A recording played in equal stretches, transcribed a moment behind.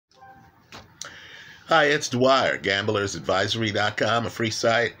Hi, it's Dwyer, gamblersadvisory.com, a free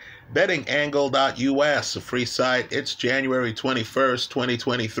site, bettingangle.us, a free site. It's January 21st,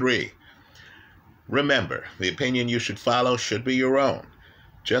 2023. Remember, the opinion you should follow should be your own.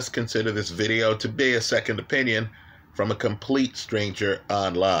 Just consider this video to be a second opinion from a complete stranger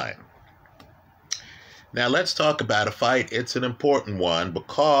online. Now let's talk about a fight. It's an important one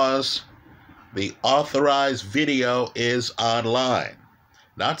because the authorized video is online.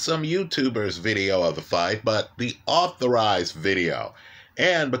 Not some YouTuber's video of the fight, but the authorized video.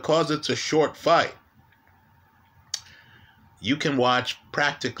 And because it's a short fight, you can watch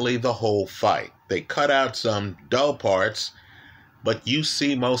practically the whole fight. They cut out some dull parts, but you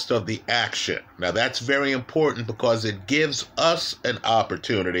see most of the action. Now that's very important because it gives us an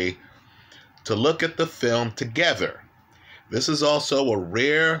opportunity to look at the film together. This is also a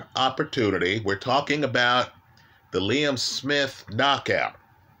rare opportunity. We're talking about the Liam Smith knockout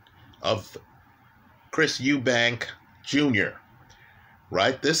of Chris Eubank Jr.,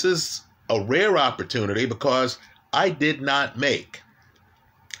 right? This is a rare opportunity because I did not make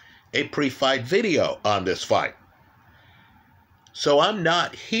a pre-fight video on this fight. So I'm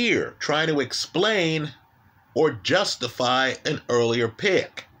not here trying to explain or justify an earlier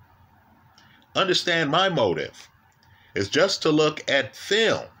pick. Understand my motive is just to look at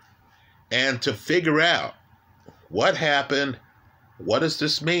film and to figure out what happened. What does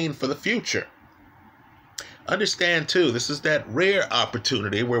this mean for the future? Understand, too, this is that rare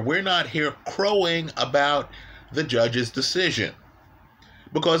opportunity where we're not here crowing about the judge's decision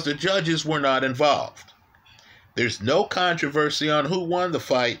because the judges were not involved. There's no controversy on who won the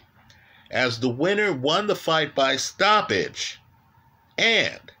fight, as the winner won the fight by stoppage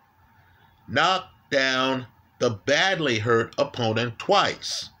and knocked down the badly hurt opponent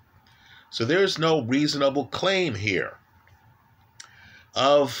twice. So there's no reasonable claim here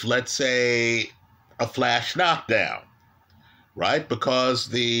of, let's say, a flash knockdown, right? Because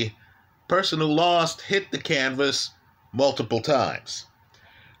the person who lost hit the canvas multiple times,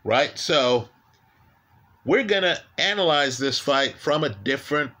 right? So we're going to analyze this fight from a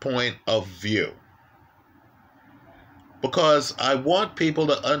different point of view because I want people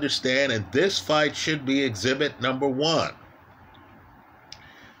to understand, and this fight should be exhibit number one,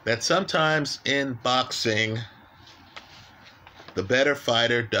 that sometimes in boxing, the better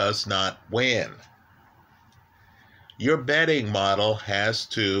fighter does not win. Your betting model has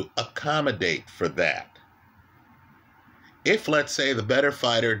to accommodate for that. If, let's say, the better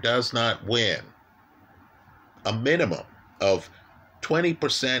fighter does not win a minimum of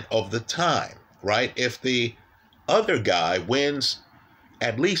 20% of the time, right? If the other guy wins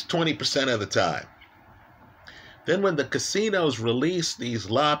at least 20% of the time, then when the casinos release these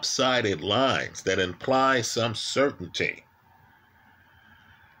lopsided lines that imply some certainty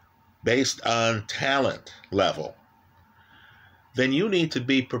based on talent level, then you need to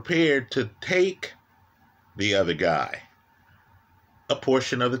be prepared to take the other guy a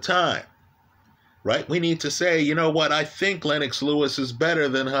portion of the time, right? We need to say, you know what, I think Lennox Lewis is better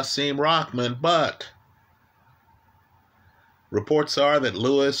than Hasim Rahman, but reports are that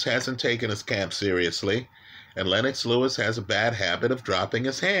Lewis hasn't taken his camp seriously, and Lennox Lewis has a bad habit of dropping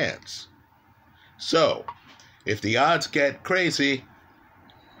his hands. So, if the odds get crazy,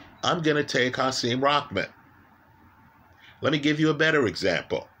 I'm going to take Hasim Rahman. Let me give you a better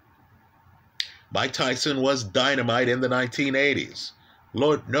example. Mike Tyson was dynamite in the 1980s.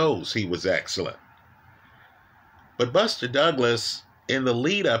 Lord knows he was excellent. But Buster Douglas, in the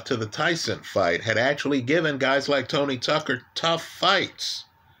lead up to the Tyson fight, had actually given guys like Tony Tucker tough fights.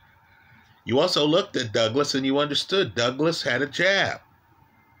 You also looked at Douglas and you understood Douglas had a jab.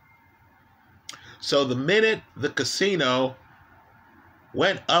 So the minute the casino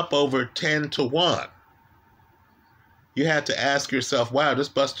went up over 10-1, you had to ask yourself, wow, does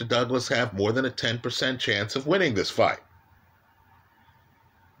Buster Douglas have more than a 10% chance of winning this fight?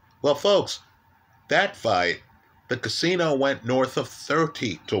 Well, folks, that fight, the casino went north of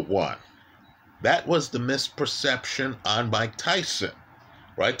 30-1. That was the misperception on Mike Tyson,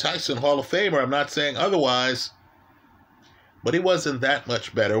 right? Tyson, Hall of Famer, I'm not saying otherwise, but he wasn't that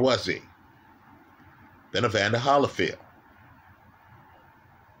much better, was he, than Evander Holyfield?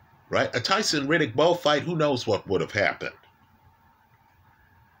 Right? A Tyson-Riddick Bowe fight, who knows what would have happened?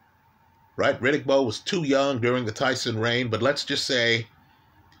 Right? Riddick Bowe was too young during the Tyson reign, but let's just say,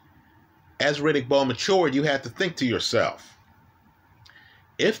 as Riddick Bowe matured, you had to think to yourself,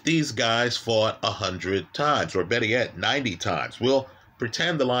 if these guys fought 100 times, or better yet, 90 times, we'll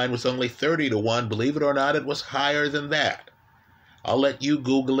pretend the line was only 30-1. Believe it or not, it was higher than that. I'll let you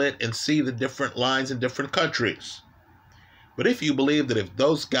Google it and see the different lines in different countries. But if you believe that if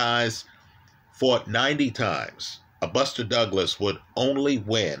those guys fought 90 times, a Buster Douglas would only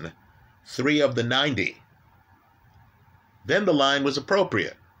win 3 of the 90. Then the line was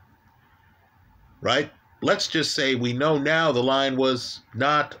appropriate, right? Let's just say we know now the line was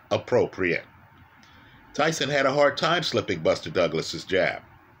not appropriate. Tyson had a hard time slipping Buster Douglas's jab.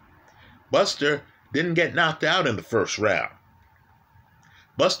 Buster didn't get knocked out in the first round.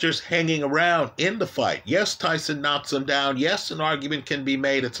 Buster's hanging around in the fight. Yes, Tyson knocks him down. Yes, an argument can be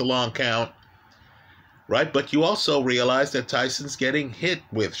made it's a long count, right? But you also realize that Tyson's getting hit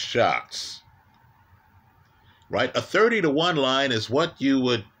with shots, right? A 30-1 line is what you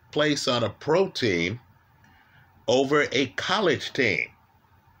would place on a pro team over a college team.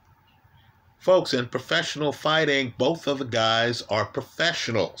 Folks, in professional fighting, both of the guys are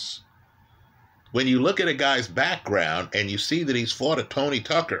professionals. When you look at a guy's background and you see that he's fought a Tony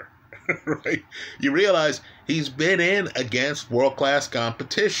Tucker, right, you realize he's been in against world-class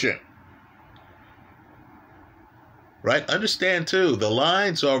competition. Right? Understand, too, the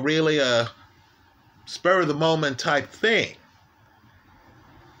lines are really a spur-of-the-moment type thing.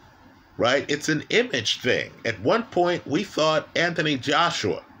 Right? It's an image thing. At one point, we thought Anthony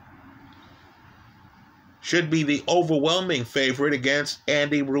Joshua should be the overwhelming favorite against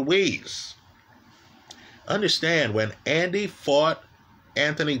Andy Ruiz. Understand, when Andy fought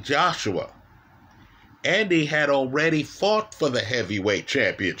Anthony Joshua, Andy had already fought for the heavyweight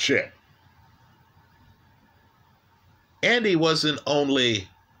championship. Andy wasn't only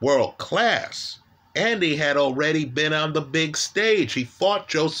world class, Andy had already been on the big stage. He fought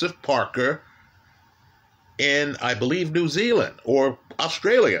Joseph Parker in, I believe, New Zealand or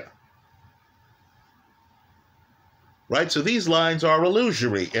Australia. Right? So these lines are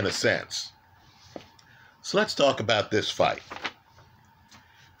illusory in a sense. So let's talk about this fight.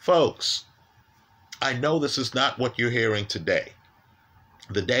 Folks, I know this is not what you're hearing today.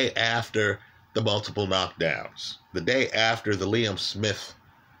 The day after the multiple knockdowns. The day after the Liam Smith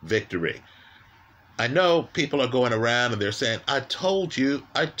victory. I know people are going around and they're saying, I told you.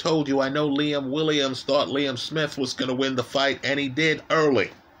 I know Liam Williams thought Liam Smith was going to win the fight, and he did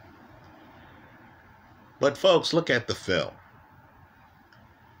early. But folks, look at the film.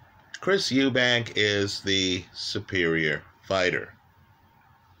 Chris Eubank is the superior fighter.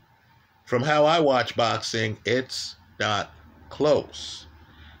 From how I watch boxing, it's not close.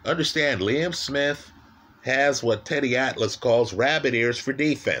 Understand, Liam Smith has what Teddy Atlas calls rabbit ears for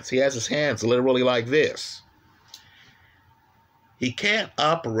defense. He has his hands literally like this. He can't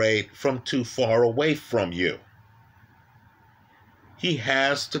operate from too far away from you. He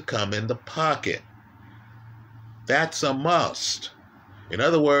has to come in the pocket. That's a must. In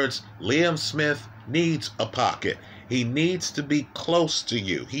other words, Liam Smith needs a pocket. He needs to be close to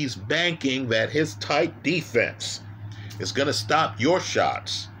you. He's banking that his tight defense is going to stop your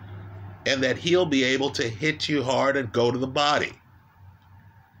shots and that he'll be able to hit you hard and go to the body.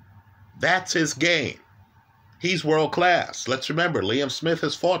 That's his game. He's world class. Let's remember, Liam Smith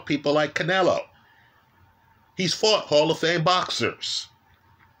has fought people like Canelo. He's fought Hall of Fame boxers.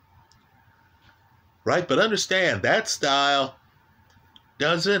 Right? But understand, that style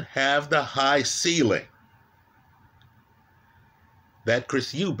doesn't have the high ceiling that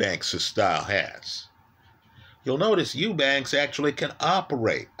Chris Eubanks' style has. You'll notice Eubanks actually can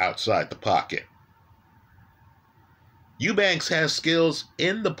operate outside the pocket. Eubanks has skills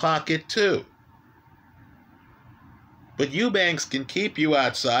in the pocket too. But Eubanks can keep you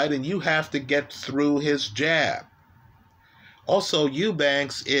outside and you have to get through his jab. Also,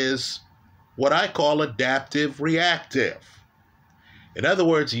 Eubanks is what I call adaptive reactive. In other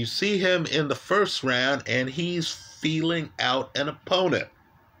words, you see him in the first round and he's feeling out an opponent.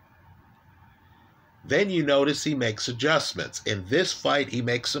 Then you notice he makes adjustments. In this fight, he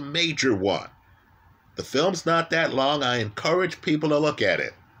makes a major one. The film's not that long. I encourage people to look at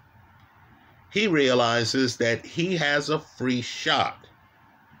it. He realizes that he has a free shot.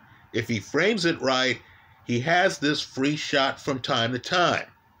 If he frames it right, he has this free shot from time to time.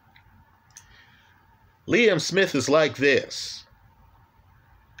 Liam Smith is like this.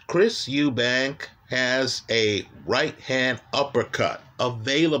 Chris Eubank has a right-hand uppercut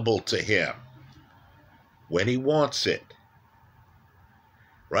available to him when he wants it.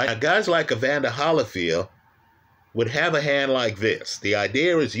 Right? Now, guys like Evander Holyfield would have a hand like this. The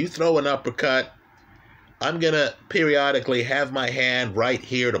idea is you throw an uppercut, I'm going to periodically have my hand right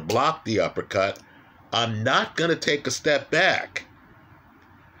here to block the uppercut. I'm not going to take a step back.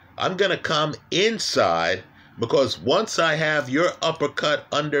 I'm going to come inside because once I have your uppercut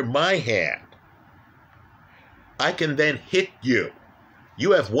under my hand, I can then hit you.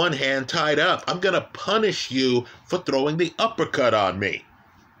 You have one hand tied up. I'm going to punish you for throwing the uppercut on me.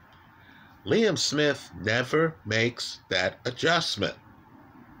 Liam Smith never makes that adjustment.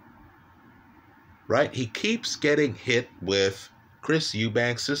 Right? He keeps getting hit with Chris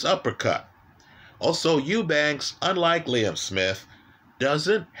Eubanks' uppercut. Also, Eubanks, unlike Liam Smith,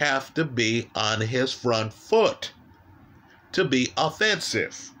 doesn't have to be on his front foot to be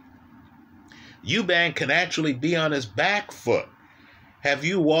offensive. Eubank can actually be on his back foot. Have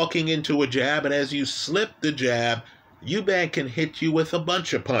you walking into a jab, and as you slip the jab, Eubank can hit you with a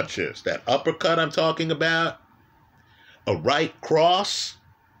bunch of punches. That uppercut I'm talking about, a right cross.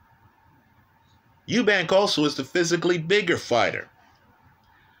 Eubank also is the physically bigger fighter.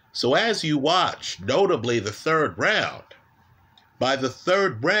 So as you watch, notably the third round, by the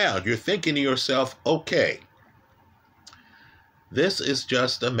third round, you're thinking to yourself, okay, this is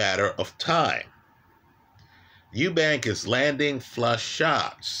just a matter of time. Eubank is landing flush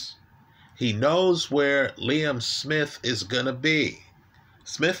shots. He knows where Liam Smith is going to be.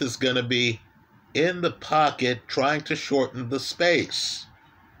 Smith is going to be in the pocket trying to shorten the space.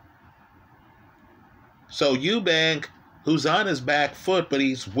 So Eubank, who's on his back foot, but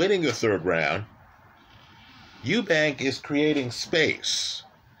he's winning the third round, Eubank is creating space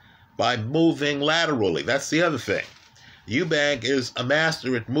by moving laterally. That's the other thing. Eubank is a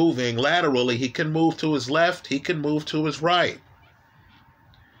master at moving laterally. He can move to his left. He can move to his right.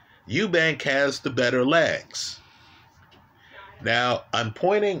 Eubank has the better legs. Now, I'm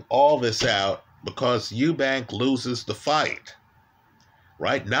pointing all this out because Eubank loses the fight.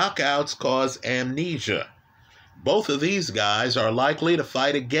 Right? Knockouts cause amnesia. Both of these guys are likely to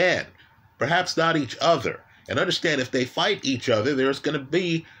fight again. Perhaps not each other. And understand, if they fight each other, there's going to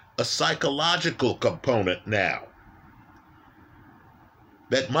be a psychological component now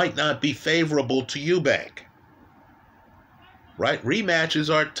that might not be favorable to Eubank. Right?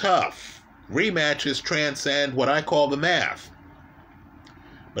 Rematches are tough. Rematches transcend what I call the math.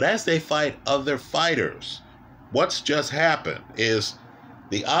 But as they fight other fighters, what's just happened is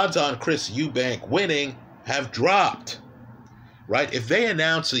the odds on Chris Eubank winning have dropped. Right? If they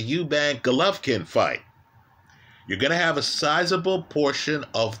announce a Eubank-Golovkin fight, you're going to have a sizable portion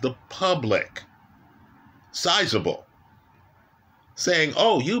of the public, sizable, saying,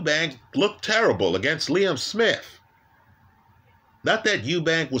 oh, Eubank looked terrible against Liam Smith. Not that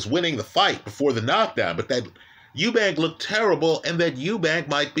Eubank was winning the fight before the knockdown, but that Eubank looked terrible and that Eubank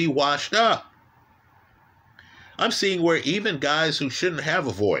might be washed up. I'm seeing where even guys who shouldn't have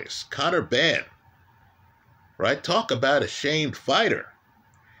a voice, Conor Benn, right, talk about a shamed fighter,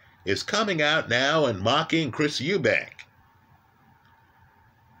 is coming out now and mocking Chris Eubank.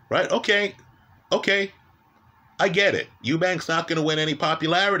 Right? Okay, I get it. Eubank's not going to win any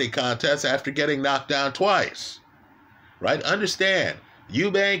popularity contests after getting knocked down twice. Right? Understand,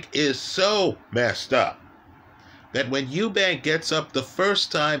 Eubank is so messed up that when Eubank gets up the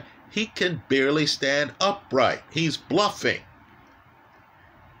first time, he can barely stand upright. He's bluffing.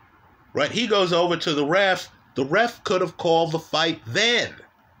 Right? He goes over to the ref. The ref could have called the fight then.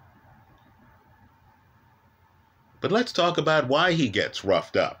 But let's talk about why he gets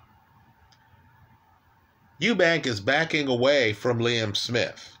roughed up. Eubank is backing away from Liam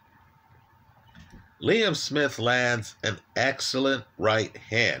Smith. Liam Smith lands an excellent right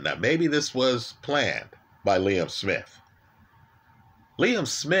hand. Now, maybe this was planned by Liam Smith. Liam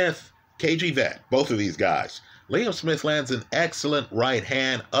Smith, KG Vet, both of these guys. Liam Smith lands an excellent right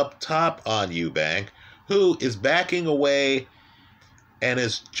hand up top on Eubank, who is backing away and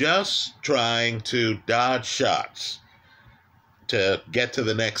is just trying to dodge shots to get to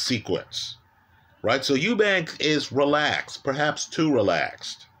the next sequence. Right? So Eubank is relaxed, perhaps too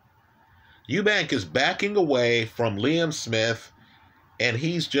relaxed. Eubank is backing away from Liam Smith, and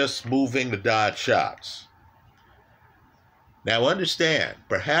he's just moving to dodge shots. Now understand,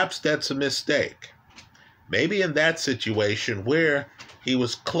 perhaps that's a mistake. Maybe in that situation where he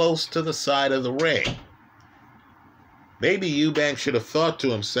was close to the side of the ring, maybe Eubank should have thought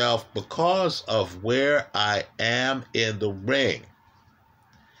to himself, because of where I am in the ring,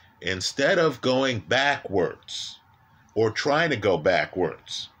 instead of going backwards or trying to go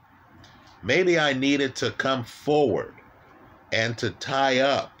backwards, maybe I needed to come forward and to tie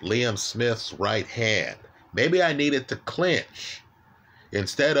up Liam Smith's right hand. Maybe I needed to clinch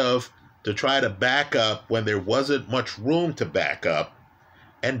instead of to try to back up when there wasn't much room to back up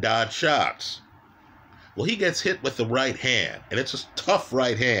and dodge shots. Well, he gets hit with the right hand, and it's a tough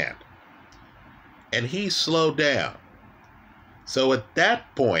right hand, and he's slowed down. So at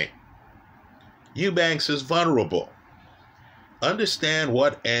that point, Eubanks is vulnerable. Understand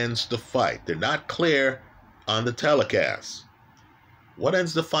what ends the fight. They're not clear on the telecast. What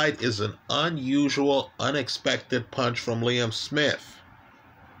ends the fight is an unusual, unexpected punch from Liam Smith.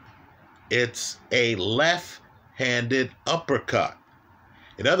 It's a left-handed uppercut.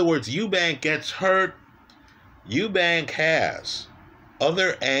 In other words, Eubank gets hurt. Eubank has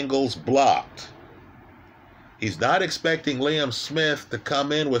other angles blocked. He's not expecting Liam Smith to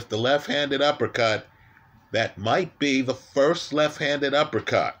come in with the left-handed uppercut. That might be the first left-handed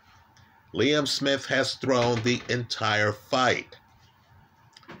uppercut Liam Smith has thrown the entire fight.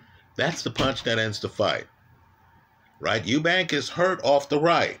 That's the punch that ends the fight. Right? Eubank is hurt off the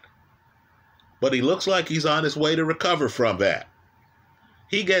right, but he looks like he's on his way to recover from that.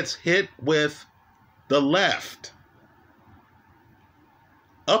 He gets hit with the left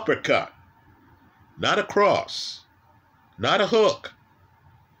uppercut, not a cross, not a hook,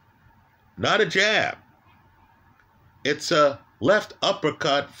 not a jab. It's a left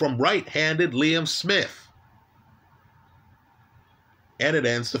uppercut from right-handed Liam Smith. And it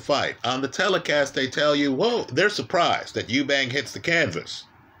ends the fight. On the telecast, they tell you, whoa, they're surprised that Eubank hits the canvas.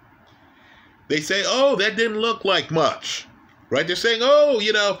 They say, oh, that didn't look like much. Right? They're saying, oh,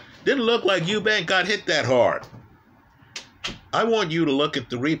 didn't look like Eubank got hit that hard. I want you to look at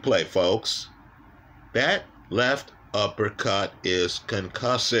the replay, folks. That left uppercut is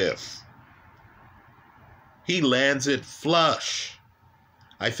concussive. He lands it flush.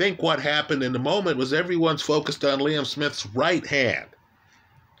 I think what happened in the moment was everyone's focused on Liam Smith's right hand.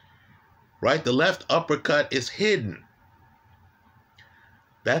 Right? The left uppercut is hidden.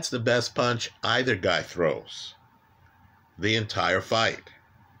 That's the best punch either guy throws the entire fight.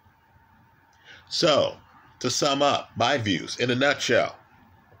 So, to sum up my views in a nutshell,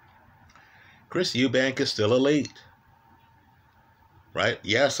 Chris Eubank is still elite. Right?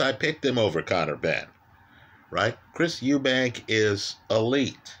 Yes, I picked him over Conor Benn. Right? Chris Eubank is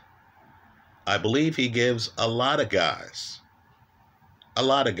elite. I believe he gives a lot of guys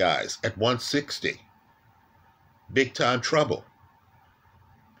at 160 big-time trouble.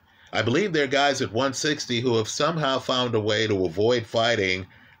 I believe there are guys at 160 who have somehow found a way to avoid fighting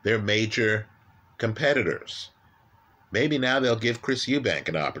their major competitors. Maybe now they'll give Chris Eubank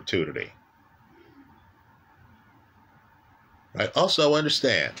an opportunity. Right? Also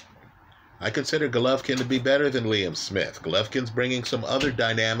understand, I consider Golovkin to be better than Liam Smith. Golovkin's bringing some other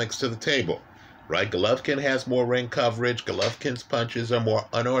dynamics to the table, right? Golovkin has more ring coverage. Golovkin's punches are more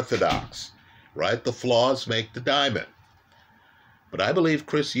unorthodox, right? The flaws make the diamond. But I believe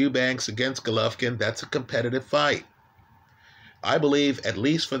Chris Eubank's against Golovkin, that's a competitive fight. I believe at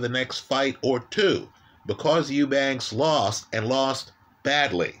least for the next fight or two, because Eubank's lost and lost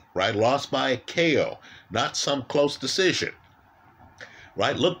badly, right? Lost by a KO, not some close decision.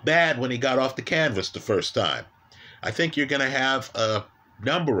 Right? Looked bad when he got off the canvas the first time. I think you're going to have a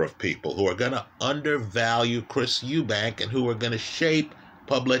number of people who are going to undervalue Chris Eubank and who are going to shape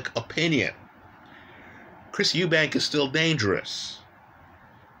public opinion. Chris Eubank is still dangerous.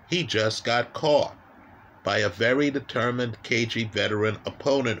 He just got caught by a very determined, cagey veteran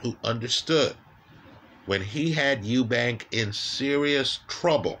opponent who understood when he had Eubank in serious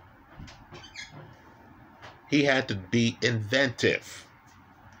trouble, he had to be inventive.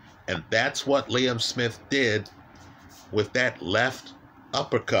 And that's what Liam Smith did with that left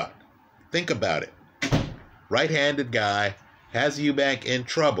uppercut. Think about it. Right-handed guy has Eubank in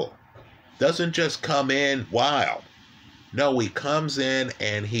trouble. Doesn't just come in wild. No, he comes in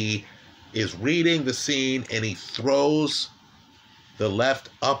and he is reading the scene and he throws the left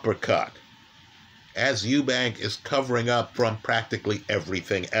uppercut as Eubank is covering up from practically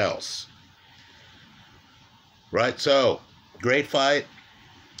everything else. Right? So, great fight.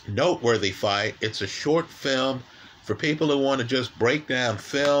 Noteworthy fight. It's a short film. For people who want to just break down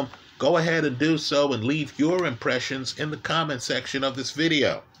film, go ahead and do so and leave your impressions in the comment section of this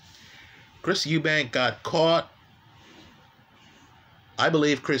video. Chris Eubank got caught. I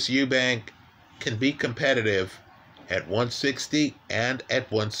believe Chris Eubank can be competitive at 160 and at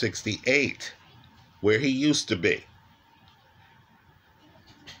 168, where he used to be.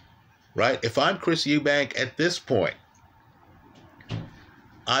 Right? If I'm Chris Eubank at this point,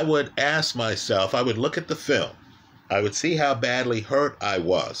 I would ask myself, I would look at the film, I would see how badly hurt I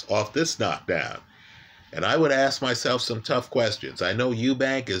was off this knockdown, and I would ask myself some tough questions. I know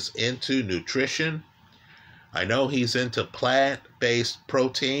Eubank is into nutrition. I know he's into plant-based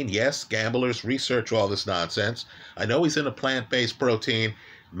protein. Yes, gamblers research all this nonsense. I know he's into plant-based protein.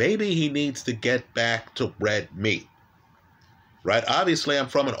 Maybe he needs to get back to red meat. Right? Obviously, I'm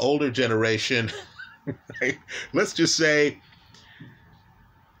from an older generation. Right? Let's just say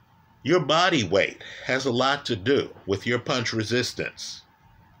your body weight has a lot to do with your punch resistance.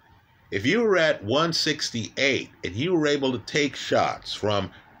 If you were at 168 and you were able to take shots from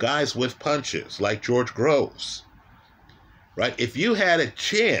guys with punches like George Groves, right? If you had a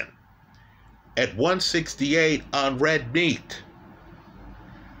chin at 168 on red meat.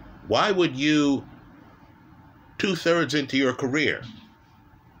 Why would you, 2/3 into your career,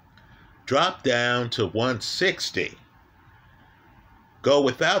 drop down to 160, go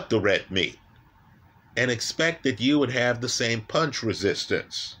without the red meat, and expect that you would have the same punch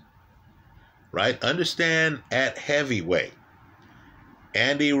resistance? Right? Understand, at heavyweight,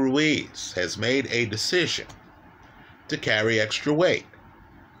 Andy Ruiz has made a decision to carry extra weight.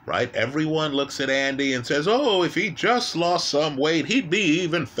 Right? Everyone looks at Andy and says, oh, if he just lost some weight, he'd be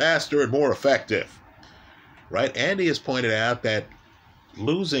even faster and more effective. Right? Andy has pointed out that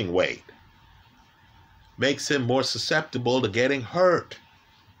losing weight makes him more susceptible to getting hurt.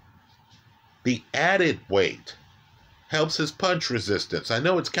 The added weight helps his punch resistance. I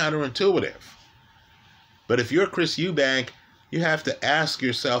know it's counterintuitive, but if you're Chris Eubank, you have to ask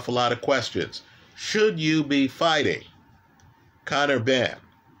yourself a lot of questions. Should you be fighting Conor Benn,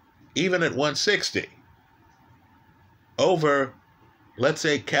 even at 160, over, let's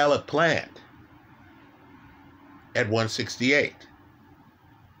say, Caleb Plant at 168?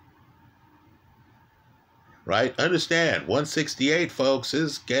 Right? Understand, 168, folks,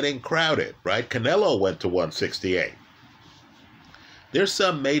 is getting crowded, right? Canelo went to 168. There's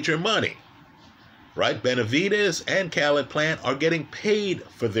some major money, right? Benavidez and Caleb Plant are getting paid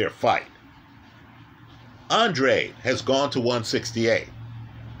for their fight. Andre has gone to 168,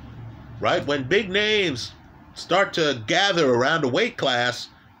 right? When big names start to gather around a weight class,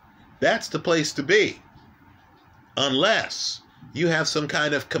 that's the place to be. Unless you have some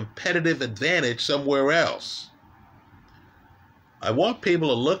kind of competitive advantage somewhere else. I want people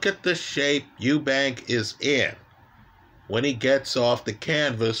to look at the shape Eubank is in when he gets off the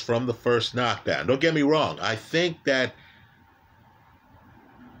canvas from the first knockdown. Don't get me wrong. I think that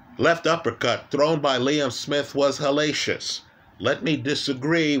left uppercut thrown by Liam Smith was hellacious. Let me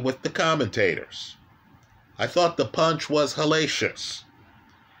disagree with the commentators. I thought the punch was hellacious.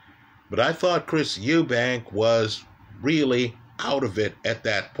 But I thought Chris Eubank was really out of it at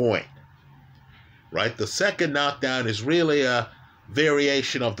that point. Right? The second knockdown is really a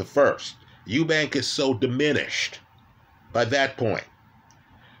variation of the first. Eubank is so diminished by that point.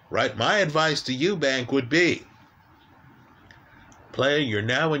 Right? My advice to Eubank would be, player, you're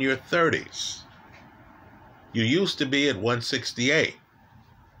now in your 30s. You used to be at 168.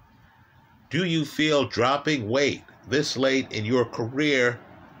 Do you feel dropping weight this late in your career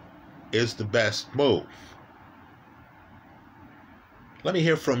is the best move? Let me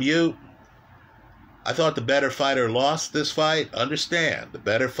hear from you. I thought the better fighter lost this fight. Understand, the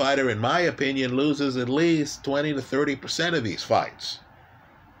better fighter, in my opinion, loses at least 20 to 30% of these fights.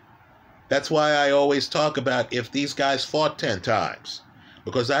 That's why I always talk about if these guys fought 10 times.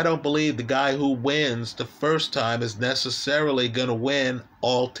 Because I don't believe the guy who wins the first time is necessarily going to win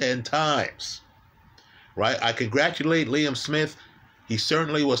all 10 times. Right? I congratulate Liam Smith. He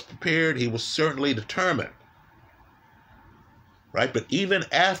certainly was prepared. He was certainly determined. Right? But even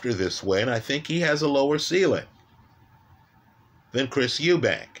after this win, I think he has a lower ceiling than Chris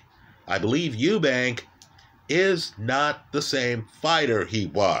Eubank. I believe Eubank is not the same fighter he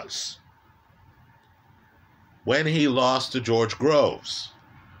was when he lost to George Groves.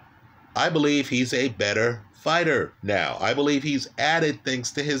 I believe he's a better fighter now. I believe he's added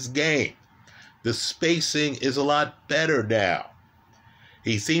things to his game. The spacing is a lot better now.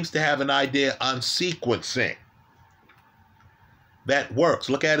 He seems to have an idea on sequencing that works.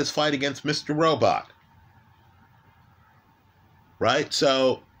 Look at his fight against Mr. Robot. Right?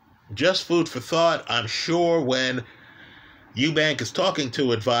 So, just food for thought. I'm sure when Eubank is talking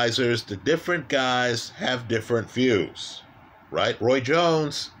to advisors, the different guys have different views. Right? Roy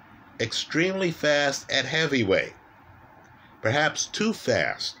Jones, extremely fast at heavyweight. Perhaps too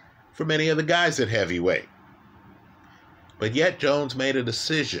fast for many of the guys at heavyweight. But yet Jones made a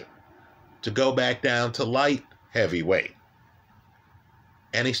decision to go back down to light heavyweight.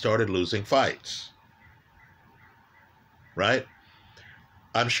 And he started losing fights. Right?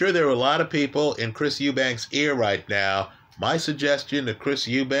 I'm sure there are a lot of people in Chris Eubank's ear right now. My suggestion to Chris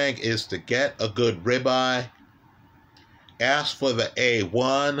Eubank is to get a good ribeye, ask for the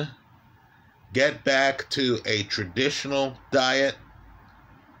A1, get back to a traditional diet,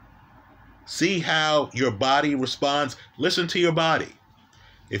 see how your body responds. Listen to your body.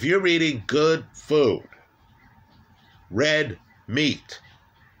 If you're eating good food, red meat,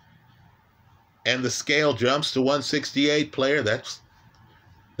 and the scale jumps to 168, player,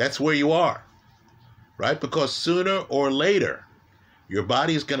 that's where you are, right? Because sooner or later, your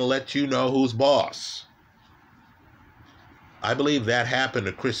body's going to let you know who's boss. I believe that happened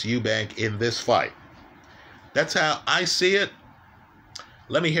to Chris Eubank in this fight. That's how I see it.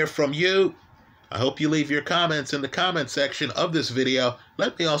 Let me hear from you. I hope you leave your comments in the comment section of this video.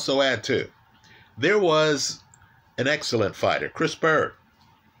 Let me also add too, there was an excellent fighter, Chris Bird.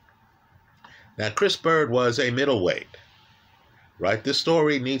 Now, Chris Bird was a middleweight, right? This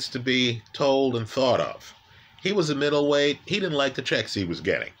story needs to be told and thought of. He was a middleweight. He didn't like the checks he was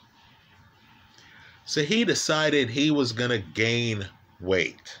getting. So he decided he was going to gain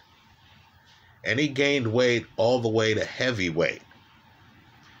weight. And he gained weight all the way to heavyweight.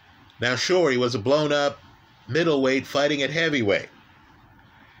 Now, sure, he was a blown-up middleweight fighting at heavyweight.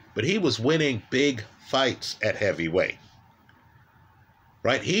 But he was winning big fights at heavyweight.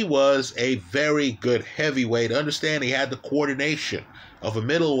 Right? He was a very good heavyweight. Understand, he had the coordination of a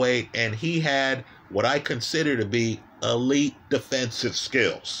middleweight, and he had what I consider to be elite defensive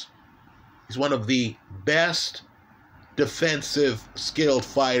skills. He's one of the best defensive skilled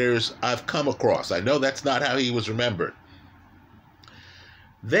fighters I've come across. I know that's not how he was remembered.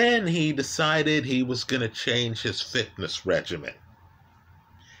 Then he decided he was going to change his fitness regimen.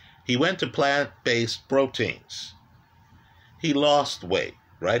 He went to plant-based proteins. He lost weight,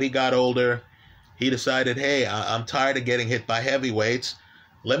 right? He got older. He decided, hey, I'm tired of getting hit by heavyweights.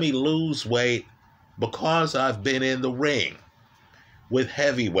 Let me lose weight because I've been in the ring with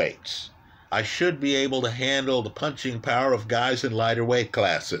heavyweights. I should be able to handle the punching power of guys in lighter weight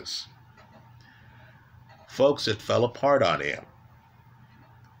classes. Folks, it fell apart on him.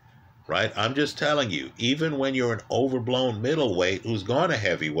 Right? I'm just telling you, even when you're an overblown middleweight who's gone to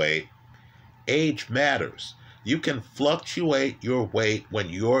heavyweight, age matters. You can fluctuate your weight when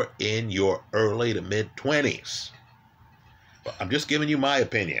you're in your early to mid-20s. I'm just giving you my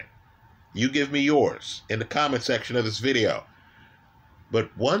opinion. You give me yours in the comment section of this video.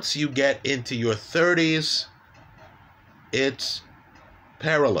 But once you get into your 30s, it's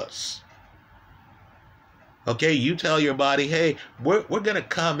perilous. Okay, you tell your body, hey, we're going to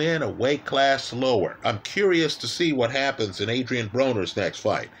come in a weight class lower. I'm curious to see what happens in Adrian Broner's next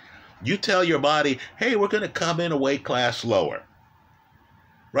fight. You tell your body, hey, we're going to come in a weight class lower.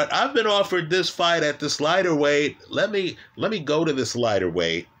 Right? I've been offered this fight at this lighter weight. Let me go to this lighter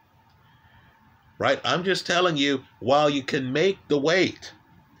weight. Right? I'm just telling you, while you can make the weight,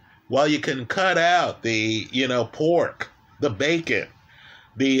 while you can cut out the, pork, the bacon,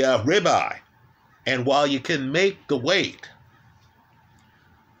 the ribeye, and while you can make the weight,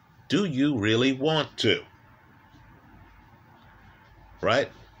 do you really want to?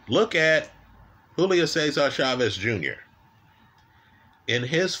 Right? Look at Julio Cesar Chavez Jr. in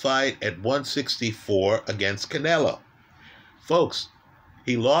his fight at 164 against Canelo. Folks,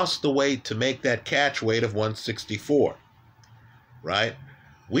 he lost the weight to make that catch weight of 164, right?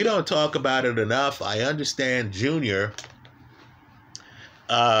 We don't talk about it enough. I understand Junior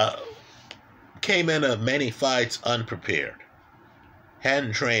came into many fights unprepared,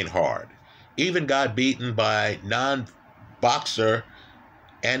 hadn't trained hard, even got beaten by non-boxer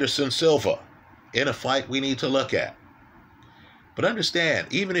Anderson Silva in a fight we need to look at. But understand,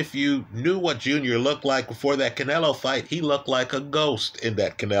 even if you knew what Junior looked like before that Canelo fight, he looked like a ghost in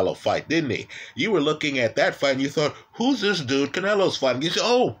that Canelo fight, didn't he? You were looking at that fight and you thought, who's this dude Canelo's fighting? You said,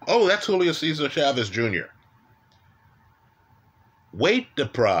 oh, that's Julio Cesar Chavez Jr. Weight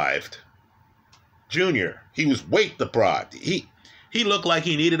deprived Junior. He was weight deprived. He looked like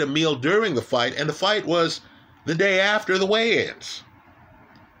he needed a meal during the fight, and the fight was the day after the weigh-ins.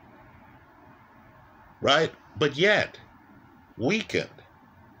 Right? But yet, weakened.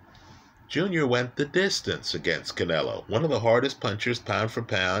 Junior went the distance against Canelo, one of the hardest punchers pound for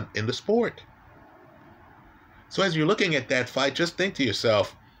pound in the sport. So as you're looking at that fight, just think to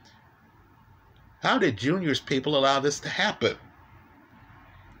yourself, how did Junior's people allow this to happen?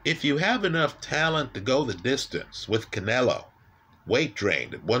 If you have enough talent to go the distance with Canelo, weight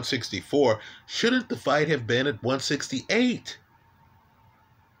drained at 164, shouldn't the fight have been at 168?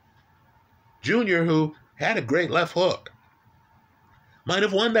 Junior, who had a great left hook, might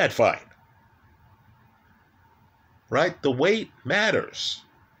have won that fight. Right? The weight matters.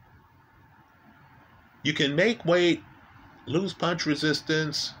 You can make weight, lose punch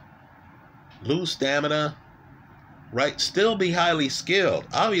resistance, lose stamina, right? Still be highly skilled.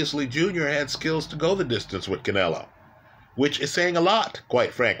 Obviously, Junior had skills to go the distance with Canelo, which is saying a lot,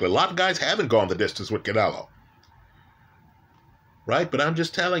 quite frankly. A lot of guys haven't gone the distance with Canelo. Right? But I'm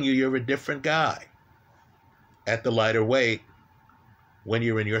just telling you, you're a different guy at the lighter weight when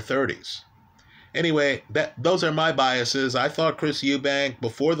you're in your 30s. Anyway, those are my biases. I thought Chris Eubank,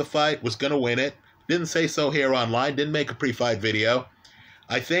 before the fight, was going to win it. Didn't say so here online. Didn't make a pre-fight video.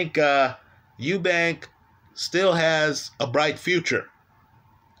 I think Eubank still has a bright future.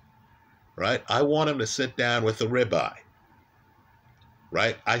 Right? I want him to sit down with the ribeye.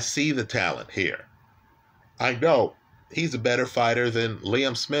 right? I see the talent here. I know he's a better fighter than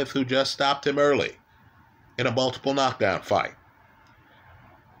Liam Smith, who just stopped him early in a multiple knockdown fight.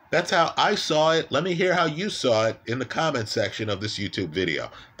 That's how I saw it. Let me hear how you saw it in the comment section of this YouTube video.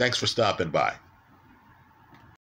 Thanks for stopping by.